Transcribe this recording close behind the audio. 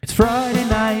Friday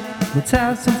night, let's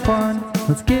have some fun.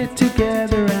 Let's get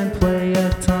together and play a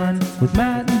ton. With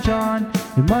Matt and John,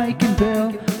 and Mike and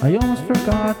Bill. I almost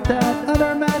forgot that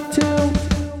other Matt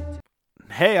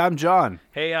too. Hey, I'm John.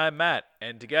 Hey, I'm Matt,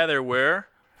 and together we're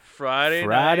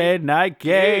Friday Night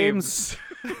Games.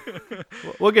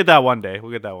 We'll get that one day.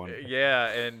 Yeah,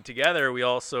 and together we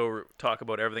also talk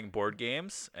about everything board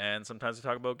games, and sometimes we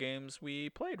talk about games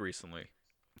we played recently.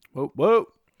 Whoa.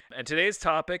 And today's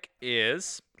topic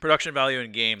is production value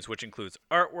in games, which includes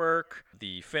artwork,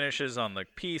 the finishes on the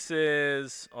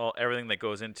pieces, everything that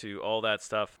goes into all that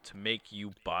stuff to make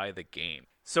you buy the game.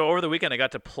 So over the weekend, I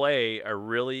got to play a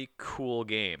really cool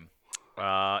game.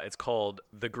 It's called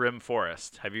The Grim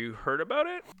Forest. Have you heard about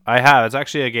it? I have. It's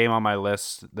actually a game on my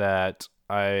list that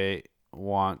I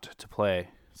want to play.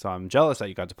 So I'm jealous that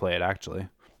you got to play it, actually.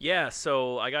 Yeah,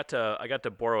 so I got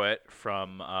to borrow it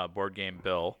from Board Game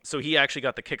Bill. So he actually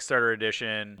got the Kickstarter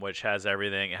edition, which has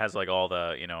everything. It has like all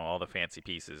the fancy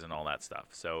pieces and all that stuff.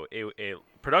 So it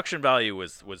production value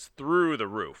was through the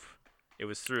roof. It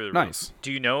was through the roof. Nice.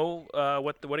 Do you know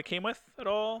what it came with at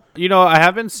all? You know, I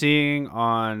have been seeing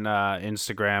on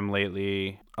Instagram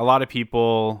lately a lot of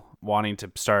people wanting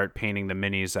to start painting the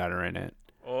minis that are in it.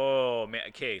 Oh man.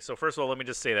 Okay. So first of all, let me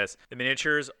just say this: the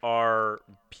miniatures are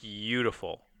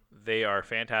beautiful. They are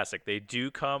fantastic. They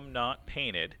do come not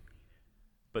painted,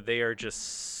 but they are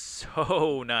just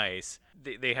so nice.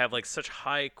 They have like such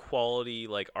high quality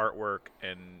like artwork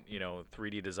and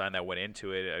 3D design that went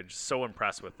into it. I'm just so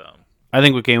impressed with them. I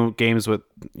think with games with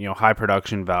high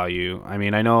production value, I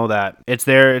mean, I know that it's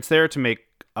there to make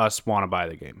us want to buy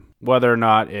the game. Whether or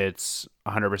not it's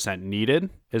 100% needed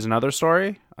is another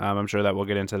story. I'm sure that we'll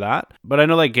get into that. But I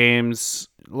know like games,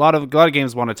 a lot of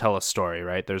games want to tell a story,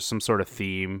 right? There's some sort of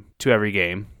theme to every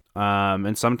game,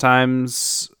 and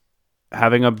sometimes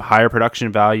having a higher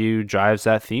production value drives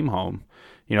that theme home.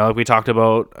 Like we talked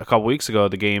about a couple weeks ago,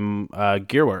 the game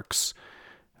Gearworks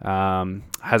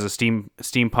has a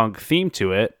steampunk theme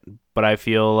to it, but I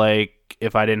feel like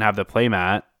if I didn't have the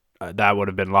playmat, that would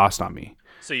have been lost on me.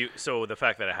 So the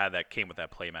fact that it came with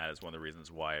that playmat is one of the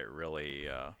reasons why it really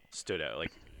stood out.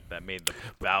 Like that made the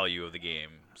value of the game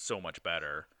so much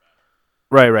better.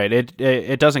 Right.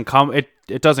 It doesn't come.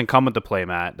 It doesn't come with the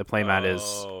playmat. The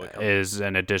playmat is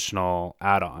an additional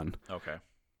add-on. Okay.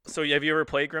 So have you ever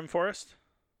played Grim Forest?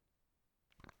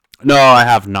 No, I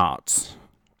have not.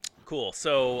 Cool.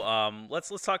 So let's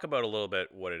talk about a little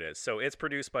bit what it is. So it's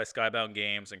produced by Skybound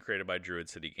Games and created by Druid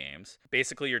City Games.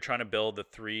 Basically, you're trying to build the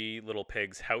three little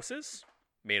pigs' houses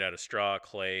made out of straw,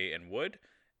 clay, and wood.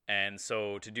 And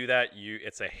so to do that,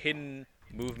 it's a hidden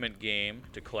movement game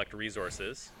to collect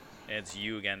resources, and it's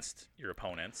you against your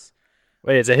opponents.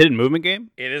 Wait, it's a hidden movement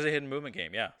game? It is a hidden movement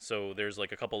game, yeah. So there's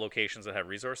like a couple locations that have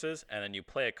resources, and then you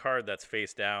play a card that's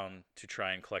face down to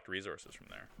try and collect resources from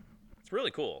there. It's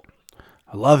really cool.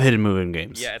 I love hidden moving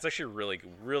games. Yeah, it's actually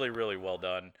really well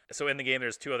done. So in the game,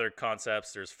 there's two other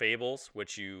concepts. There's Fables,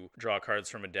 which you draw cards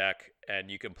from a deck,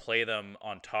 and you can play them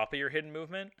on top of your hidden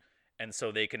movement, and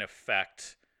so they can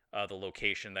affect the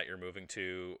location that you're moving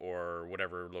to or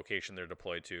whatever location they're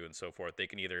deployed to and so forth. They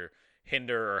can either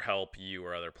hinder or help you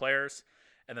or other players.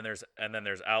 And then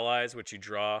there's allies, which you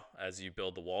draw as you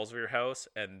build the walls of your house,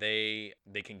 and they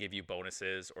can give you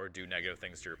bonuses or do negative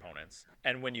things to your opponents.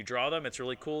 And when you draw them, it's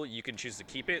really cool. You can choose to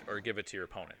keep it or give it to your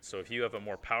opponent. So if you have a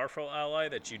more powerful ally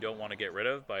that you don't want to get rid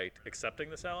of by accepting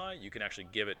this ally, you can actually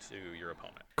give it to your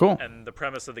opponent. Cool. And the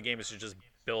premise of the game is to just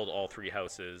build all three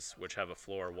houses, which have a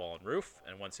floor, wall, and roof.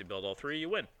 And once you build all three, you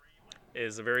win. It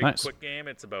is a very quick game.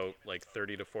 It's about like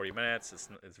 30 to 40 minutes.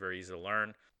 It's very easy to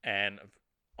learn. And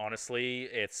honestly,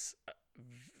 it's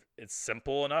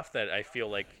simple enough that I feel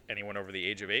like anyone over the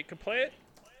age of 8 could play it,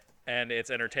 and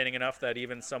it's entertaining enough that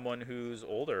even someone who's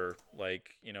older,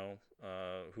 like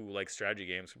who likes strategy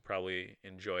games, would probably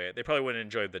enjoy it. They probably wouldn't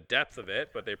enjoy the depth of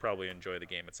it, but they probably enjoy the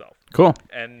game itself. Cool.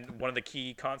 And one of the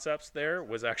key concepts there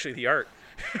was actually the art,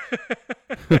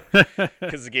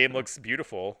 because the game looks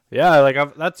beautiful. Yeah,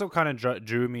 like that's what kind of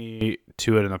drew me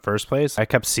to it in the first place. I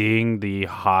kept seeing the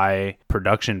high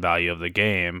production value of the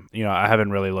game. I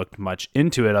haven't really looked much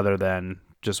into it other than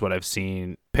just what I've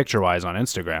seen picture-wise on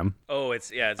Instagram. Oh, it's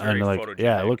very photogenic.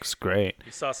 Yeah, it looks great.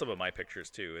 You saw some of my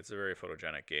pictures too. It's a very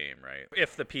photogenic game, right?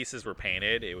 If the pieces were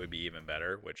painted, it would be even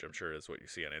better, which I'm sure is what you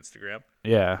see on Instagram.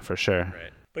 Yeah, for sure.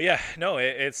 Right. But yeah, no,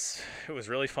 it was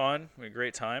really fun. We had a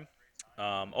great time.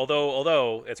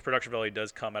 Although its production value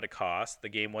does come at a cost, the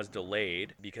game was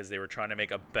delayed because they were trying to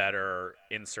make a better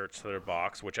insert to their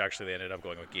box, which actually they ended up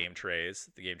going with Game Trays.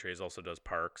 The Game Trays also does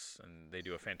parks, and they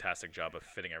do a fantastic job of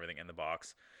fitting everything in the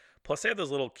box. Plus, they have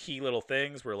those little key little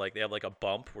things where like they have like a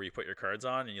bump where you put your cards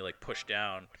on and you like push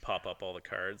down to pop up all the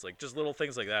cards. Like just little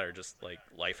things like that are just like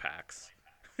life hacks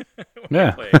when Yeah.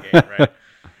 you play a game, right?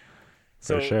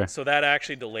 So, For sure. so that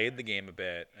actually delayed the game a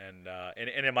bit, and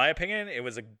in my opinion, it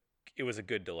was a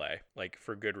good delay, like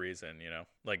for good reason,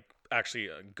 like actually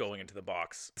going into the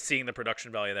box, seeing the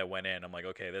production value that went in, I'm like,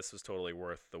 okay, this was totally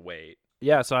worth the wait.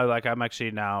 Yeah, so I'm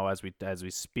actually now as we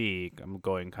speak, I'm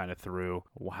going kind of through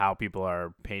how people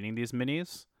are painting these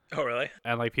minis. Oh, really?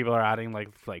 And like people are adding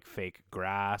like fake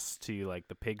grass to like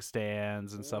the pig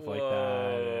stands and stuff like that.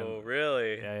 Oh, And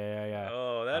really? yeah.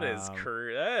 Oh, that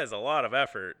is a lot of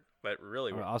effort, but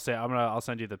really. I'll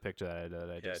send you the picture that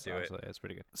I Yeah, just do saw. it. So it's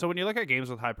pretty good. So when you look at games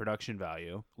with high production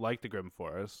value, like the Grim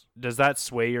Forest, does that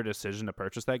sway your decision to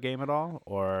purchase that game at all,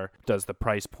 or does the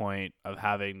price point of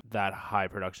having that high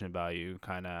production value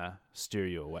kind of steer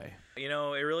you away? It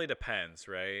really depends,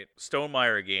 right?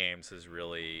 Stonemaier Games is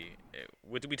really.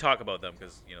 We talk about them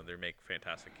because they make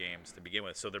fantastic games to begin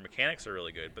with, so their mechanics are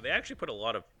really good. But they actually put a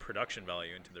lot of production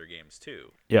value into their games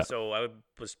too. Yeah. So I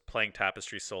was playing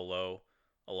Tapestry Solo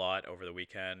a lot over the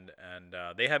weekend, and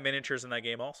they have miniatures in that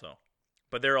game also,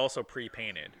 but they're also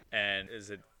pre-painted. And does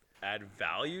it add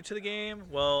value to the game?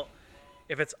 Well,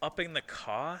 if it's upping the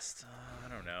cost, I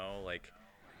don't know. Like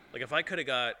if I could have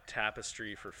got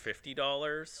Tapestry for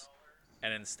 $50,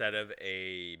 and instead of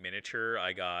a miniature,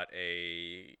 I got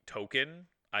a token,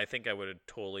 I think I would have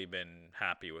totally been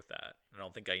happy with that. I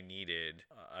don't think I needed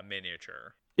a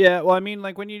miniature. Yeah, well, I mean,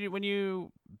 like when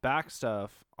you back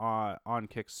stuff on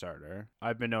Kickstarter,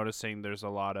 I've been noticing there's a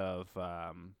lot of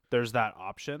there's that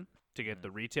option to get the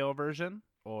retail version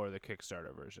or the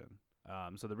Kickstarter version.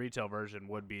 So the retail version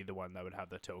would be the one that would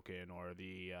have the token or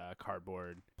the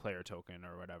cardboard player token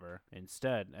or whatever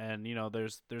instead. And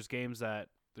there's games that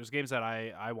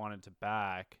I wanted to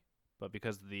back, but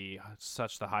because of the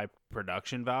high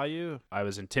production value, I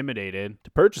was intimidated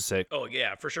to purchase it. Oh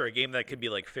yeah, for sure. A game that could be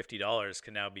like $50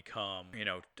 can now become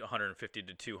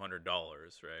 $150 to $200,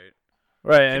 right?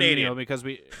 Right, Canadian. and because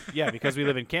we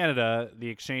live in Canada, the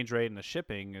exchange rate and the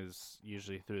shipping is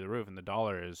usually through the roof, and the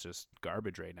dollar is just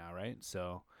garbage right now, right?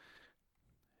 So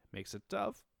it makes it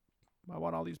tough. I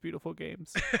want all these beautiful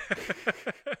games.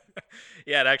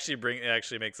 Yeah, it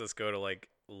actually makes us go to like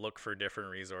look for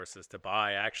different resources to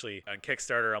buy. Actually, on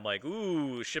Kickstarter, I'm like,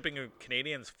 ooh, shipping a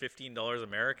Canadian's $15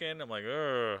 American. I'm like,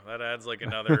 oh, that adds like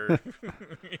another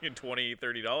 $20,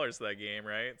 $30 to that game,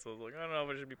 right? So I was like, I don't know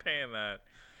if I should be paying that.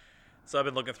 So I've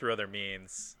been looking through other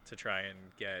means to try and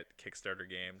get Kickstarter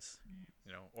games.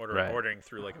 Ordering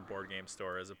through like a board game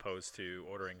store as opposed to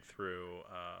ordering through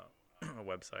a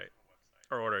website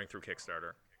or ordering through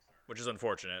Kickstarter, which is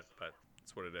unfortunate, but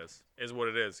it's what it is. Is what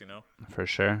it is, For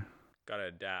sure. Gotta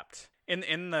adapt.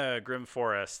 In the Grim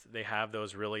Forest, they have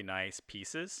those really nice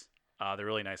pieces. They're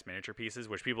really nice miniature pieces,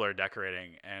 which people are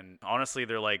decorating. And honestly,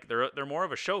 they're more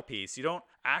of a showpiece. You don't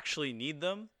actually need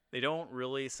them. They don't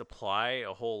really supply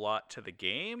a whole lot to the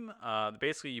game.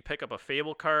 Basically, you pick up a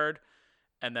Fable card,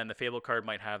 and then the Fable card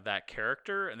might have that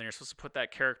character, and then you're supposed to put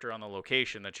that character on the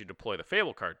location that you deploy the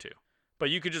Fable card to. But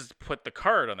you could just put the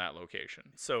card on that location.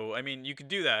 So, I mean, you could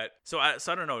do that. So I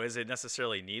don't know. Is it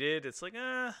necessarily needed? It's like,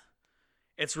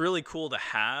 it's really cool to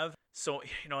have. So,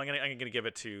 I'm gonna give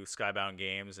it to Skybound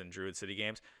Games and Druid City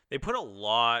Games. They put a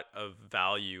lot of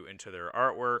value into their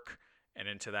artwork and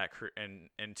into that and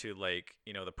into like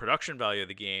the production value of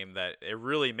the game that it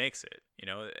really makes it.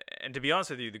 And to be honest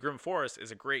with you, the Grim Forest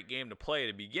is a great game to play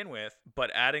to begin with,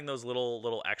 but adding those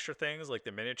little extra things like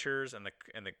the miniatures and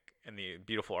the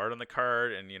beautiful art on the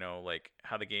card and like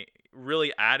how the game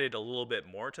really added a little bit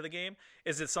more to the game.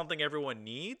 Is it something everyone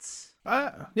needs?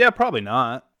 Yeah, probably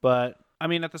not. But I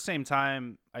mean, at the same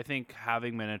time, I think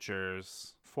having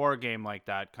miniatures for a game like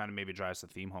that kind of maybe drives the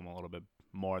theme home a little bit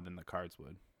more than the cards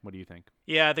would. What do you think?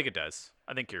 Yeah, I think it does.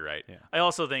 I think you're right. Yeah. I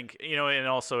also think, and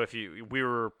also if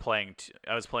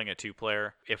I was playing a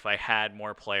 2-player. If I had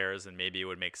more players, then maybe it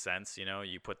would make sense.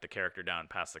 You put the character down,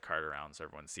 pass the card around so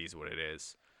everyone sees what it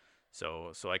is.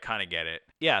 So I kind of get it.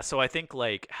 Yeah, so I think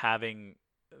like having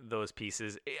those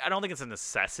pieces, I don't think it's a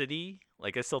necessity.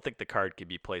 Like I still think the card could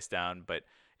be placed down, but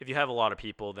if you have a lot of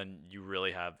people, then you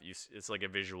really it's like a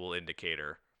visual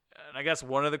indicator. And I guess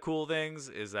one of the cool things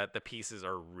is that the pieces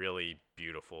are really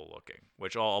beautiful looking,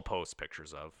 which I'll post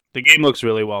pictures of. The game looks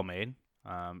really well made.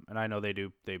 And I know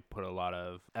they put a lot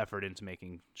of effort into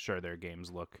making sure their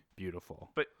games look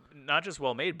beautiful. But not just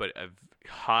well made, but of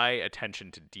high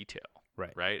attention to detail.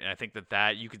 Right. And I think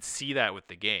that you could see that with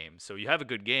the game. So you have a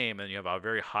good game and you have a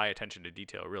very high attention to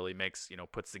detail. It really makes,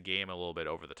 puts the game a little bit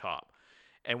over the top.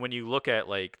 And when you look at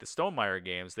like the Stonemaier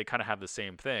games, they kind of have the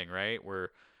same thing, right?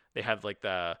 Where they have like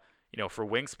the for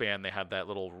Wingspan, they have that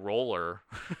little roller,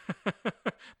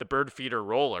 the bird feeder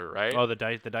roller, right? Oh, the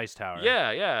dice tower.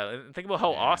 Yeah, yeah. And think about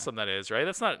how Yeah. awesome that is, right?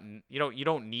 That's not, you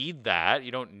don't need that.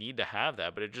 You don't need to have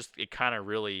that, but it kind of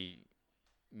really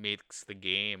makes the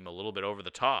game a little bit over the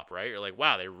top, right? You're like,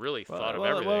 wow, they really thought of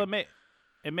everything. Well,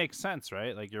 it makes sense,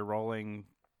 right? Like you're rolling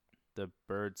the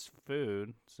bird's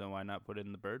food, so why not put it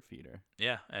in the bird feeder?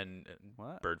 Yeah, and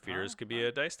What? bird feeders Huh? could be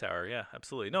a dice tower. Yeah,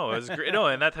 absolutely. No, it was great. No,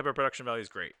 and that type of production value is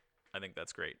great. I think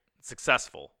that's great. It's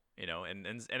successful, and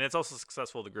it's also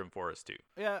successful to Grim Forest too.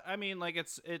 Yeah, I mean, like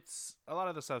it's a lot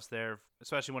of the stuff's there,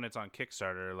 especially when it's on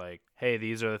Kickstarter. Like, hey,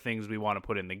 these are the things we want to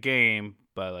put in the game,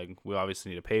 but like we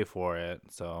obviously need to pay for it.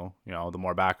 So the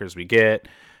more backers we get,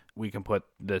 we can put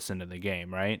this into the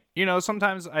game, right?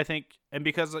 Sometimes I think, and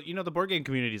because the board game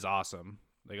community is awesome.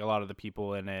 Like a lot of the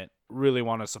people in it really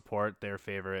want to support their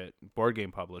favorite board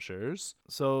game publishers,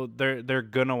 so they're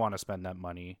gonna want to spend that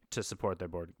money to support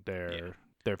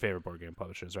their favorite board game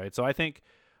publishers, right? So I think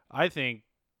Skybound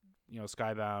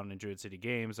and Druid City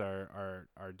Games are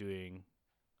doing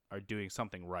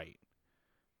something right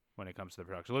when it comes to the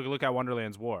production. Look at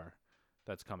Wonderland's War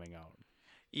that's coming out.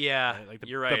 Yeah, Right? Like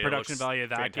you're right. The production value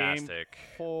of that fantastic. game,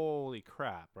 holy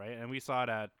crap, right? And we saw it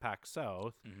at PAX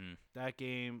South. Mm-hmm. That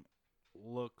game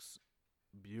looks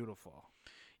beautiful.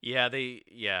 Yeah,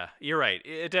 you're right.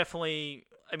 It definitely.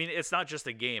 I mean, it's not just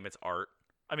a game; it's art.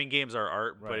 I mean, games are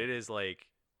art, but Right. it is like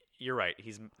you're right.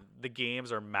 The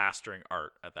games are mastering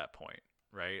art at that point,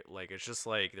 right? Like it's just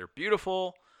like they're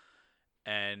beautiful,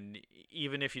 and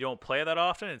even if you don't play that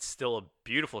often, it's still a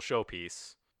beautiful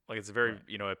showpiece. Like it's very,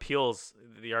 Right. appeals.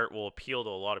 The art will appeal to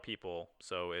a lot of people,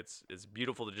 so it's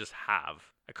beautiful to just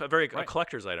have a Right.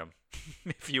 collector's item,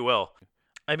 if you will.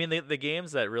 I mean, the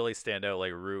games that really stand out,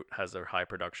 like Root has a high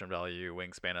production value,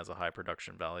 Wingspan has a high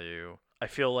production value. I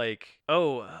feel like, I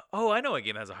know a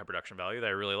game that has a high production value that I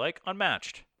really like,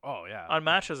 Unmatched. Oh yeah.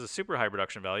 Unmatched has a super high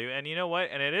production value, and you know what?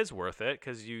 And it is worth it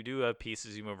because you do have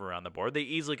pieces you move around the board. They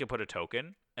easily could put a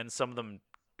token, and some of them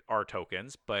are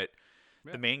tokens, but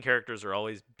Yeah. the main characters are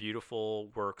always beautiful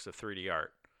works of 3D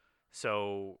art.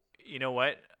 So, you know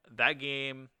what? That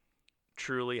game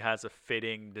truly has a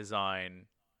fitting design.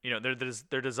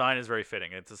 Their design is very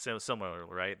fitting. It's similar,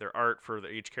 right? Their art for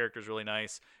each character is really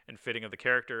nice and fitting of the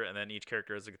character, and then each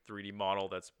character has a 3D model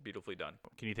that's beautifully done.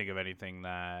 Can you think of anything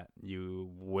that you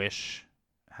wish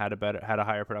had a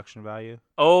higher production value?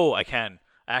 Oh, I can.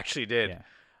 I actually did. Yeah.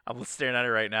 I'm staring at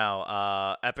it right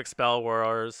now. Epic Spell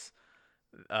Wars,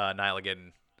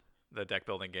 Nylagan, the deck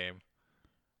building game.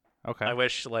 Okay. I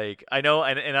wish, I know,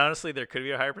 and honestly, there could be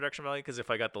a higher production value because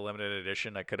if I got the limited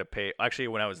edition, I could have paid. Actually,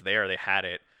 when I was there, they had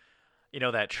it.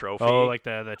 That trophy. Oh, like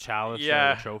the chalice.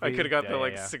 Yeah, or the trophy. I could have got the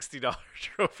 $60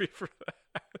 trophy for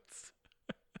that.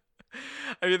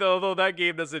 I mean, although that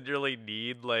game doesn't really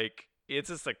need it's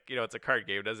just it's a card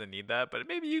game, it doesn't need that. But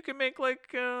maybe you can make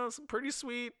some pretty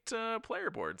sweet player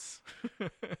boards,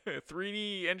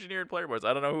 3D engineered player boards.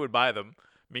 I don't know who would buy them.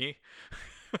 Me.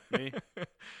 Me.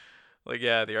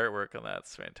 Yeah, the artwork on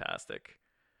that's fantastic.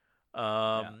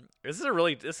 This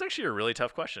is actually a really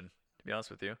tough question, to be honest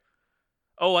with you.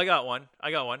 Oh, I got one.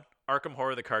 Arkham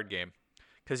Horror, the card game,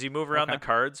 because you move around Okay. the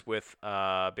cards with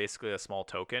basically a small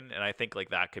token, and I think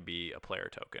that could be a player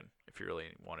token if you really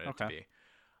wanted it to Okay. be.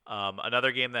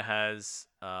 Another game that has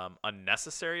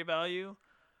unnecessary value.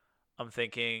 I'm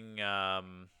thinking. I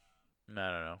don't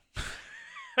know.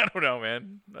 I don't know,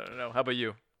 man. I don't know. How about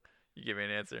you? You give me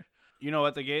an answer. You know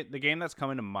what? The game that's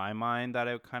coming to my mind that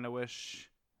I kind of wish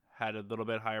had a little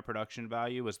bit higher production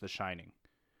value was The Shining.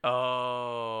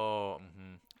 Oh.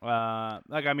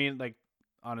 Mm-hmm.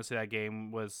 Honestly, that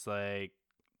game was it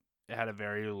had a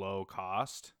very low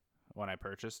cost when I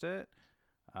purchased it.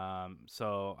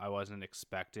 So I wasn't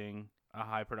expecting a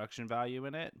high production value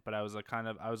in it, but I was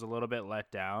a little bit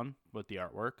let down with the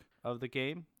artwork of the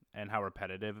game and how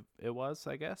repetitive it was,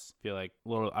 I guess. I feel like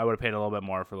I would have paid a little bit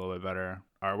more for a little bit better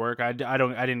artwork. I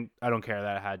don't care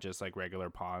that it had just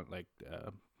regular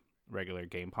regular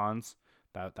game pawns.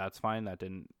 That's fine. That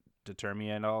didn't deter me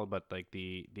at all, but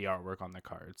the artwork on the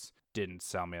cards didn't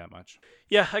sell me that much.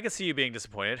 Yeah, I can see you being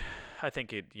disappointed. I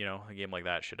think a game like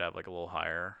that should have a little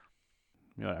higher.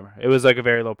 Whatever. It was a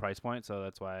very low price point, so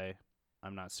that's why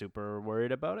I'm not super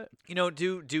worried about it.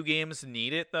 Do games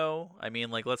need it though? I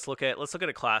mean, let's look at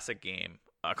a classic game.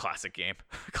 Classic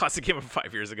game of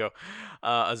 5 years ago.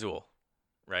 Azul,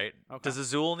 right? Okay. Does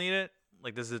Azul need it?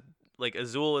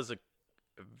 Azul is a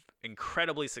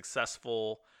incredibly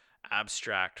successful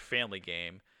abstract family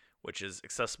game, which is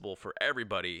accessible for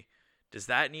everybody. Does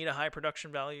that need a high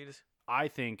production value? I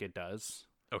think it does.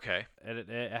 Okay.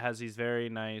 It has these very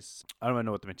nice. I don't even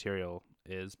know what the material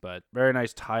is, but very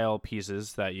nice tile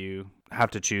pieces that you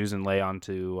have to choose and lay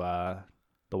onto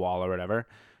the wall or whatever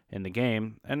in the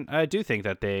game. And I do think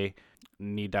that they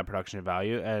need that production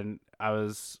value. And I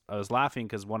was laughing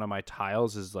because one of my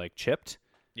tiles is like chipped.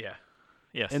 Yeah.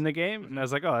 Yes. In the game, and I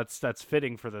was like, oh, that's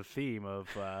fitting for the theme of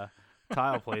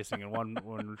tile placing. And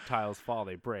when tiles fall,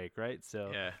 they break, right? So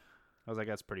Yeah. I was like,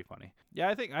 that's pretty funny. Yeah,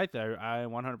 I think I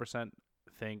 100%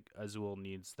 think Azul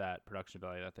needs that production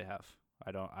value that they have.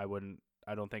 I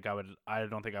don't think I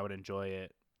would enjoy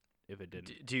it if it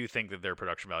didn't. Do you think that their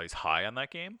production value is high on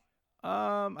that game?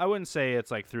 I wouldn't say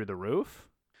it's like through the roof.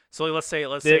 So let's say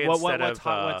instead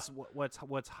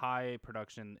what's high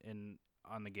production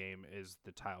on the game is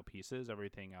the tile pieces.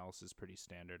 Everything else is pretty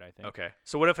standard, I think. Okay.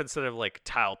 So what if instead of like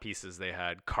tile pieces they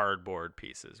had cardboard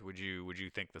pieces? Would you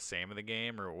think the same in the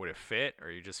game, or would it fit, or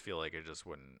you just feel like it just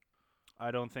wouldn't? I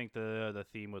don't think the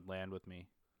theme would land with me.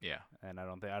 Yeah. And I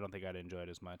don't think I'd enjoy it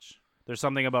as much. There's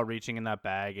something about reaching in that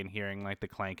bag and hearing like the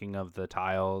clanking of the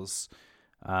tiles,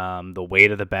 the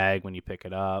weight of the bag when you pick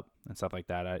it up and stuff like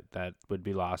that. That would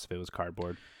be lost if it was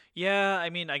cardboard. Yeah, I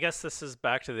mean, I guess this is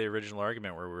back to the original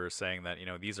argument where we were saying that,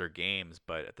 these are games,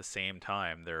 but at the same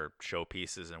time, they're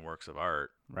showpieces and works of art,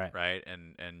 right?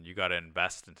 And you got to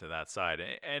invest into that side.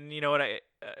 And you know what,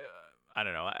 I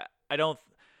don't know. I don't.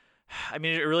 I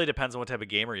mean, it really depends on what type of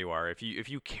gamer you are. If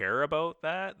you care about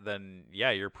that, then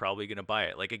yeah, you're probably gonna buy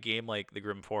it. Like a game like The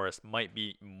Grim Forest might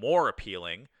be more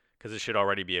appealing because it should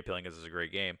already be appealing because it's a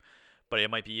great game, but it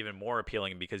might be even more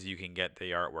appealing because you can get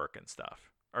the artwork and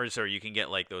stuff. Or sorry, you can get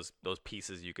like those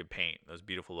pieces you could paint, those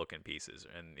beautiful looking pieces,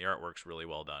 and the artwork's really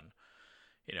well done.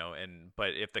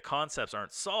 But if the concepts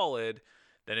aren't solid,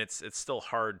 then it's still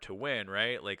hard to win,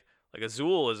 right? Like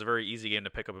Azul is a very easy game to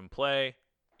pick up and play.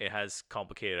 It has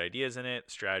complicated ideas in it,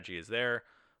 strategy is there,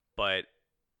 but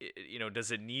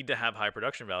does it need to have high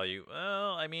production value?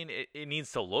 Well, I mean, it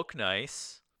needs to look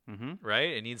nice, right?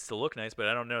 It needs to look nice, but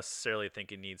I don't necessarily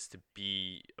think it needs to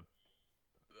be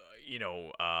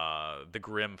the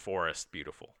Grim Forest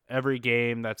beautiful. Every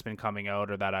game that's been coming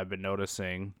out or that I've been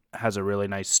noticing has a really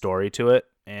nice story to it,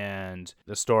 and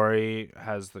the story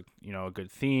has a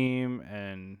good theme,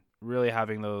 and really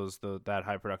having that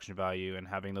high production value and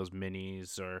having those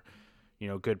minis or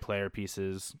good player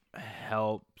pieces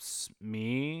helps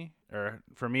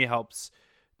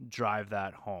drive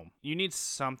that home. You need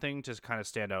something to kind of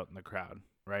stand out in the crowd,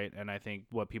 right? And I think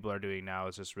what people are doing now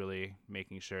is just really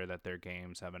making sure that their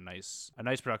games have a nice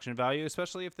production value,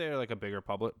 especially if they're like a bigger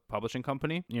publishing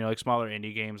company. Like smaller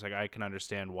indie games, like I can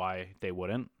understand why they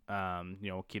wouldn't.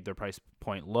 Keep their price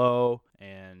point low,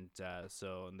 and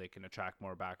so they can attract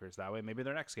more backers that way. Maybe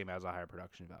their next game has a higher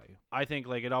production value. I think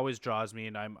like it always draws me,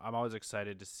 and I'm always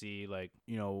excited to see like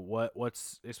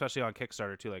what's especially on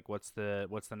Kickstarter too. Like what's the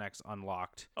next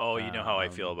unlocked? Oh, you know how I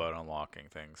feel about unlocking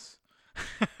things.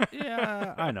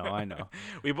 Yeah, I know.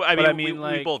 We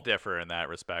both differ in that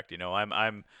respect.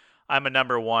 I'm a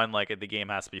number one. Like the game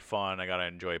has to be fun. I gotta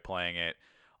enjoy playing it.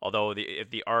 Although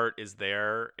if the art is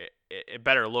there, it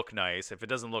better look nice. If it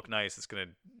doesn't look nice, it's gonna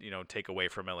take away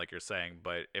from it, like you're saying.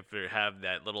 But if they have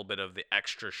that little bit of the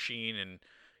extra sheen and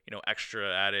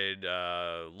extra added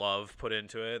love put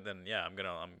into it, then yeah,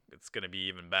 it's gonna be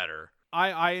even better.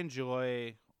 I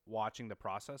enjoy watching the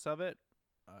process of it,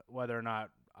 whether or not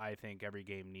I think every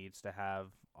game needs to have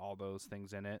all those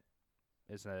things in it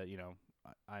is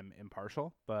I'm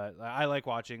impartial, but I like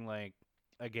watching like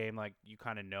a game like you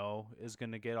kind of know is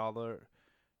going to get all the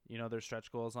their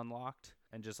stretch goals unlocked,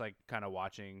 and just like kind of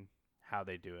watching how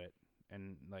they do it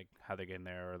and like how they get in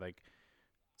there, or like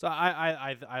so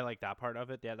I like that part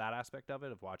of it, that aspect of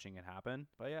it, of watching it happen.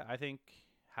 But yeah, I think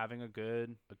having a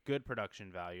good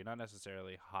production value, not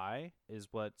necessarily high, is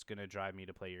what's going to drive me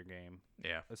to play your game.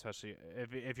 Yeah. Especially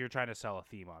if you're trying to sell a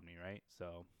theme on me, right?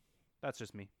 So that's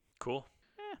just me. Cool.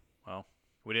 Yeah. Well,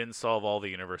 we didn't solve all the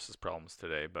universe's problems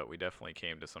today, but we definitely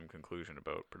came to some conclusion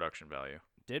about production value.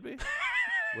 Did we?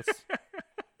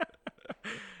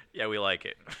 Yeah, we like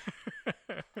it.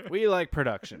 We like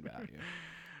production value.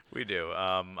 We do.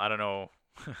 I don't know.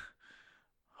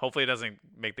 Hopefully it doesn't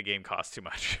make the game cost too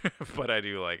much, but I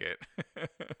do like it.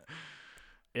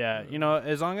 Yeah,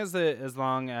 as long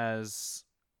as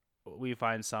we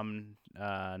find some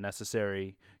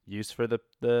necessary use for the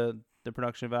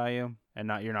production value,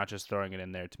 and you're not just throwing it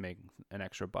in there to make an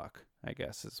extra buck, I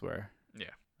guess is where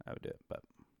I would do it. But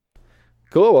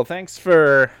cool. Well, thanks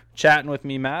for chatting with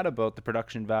me, Matt, about the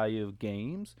production value of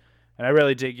games, and I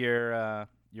really dig your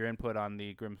input on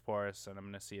the Grim Forest, and I'm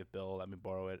gonna see if Bill will let me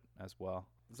borrow it as well.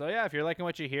 So yeah, if you're liking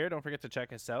what you hear, don't forget to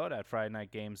check us out at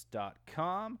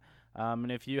FridayNightGames.com.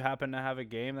 And if you happen to have a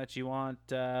game that you want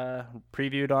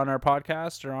previewed on our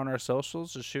podcast or on our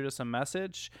socials, just shoot us a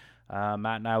message.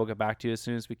 Matt and I will get back to you as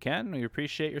soon as we can. We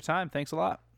appreciate your time. Thanks a lot.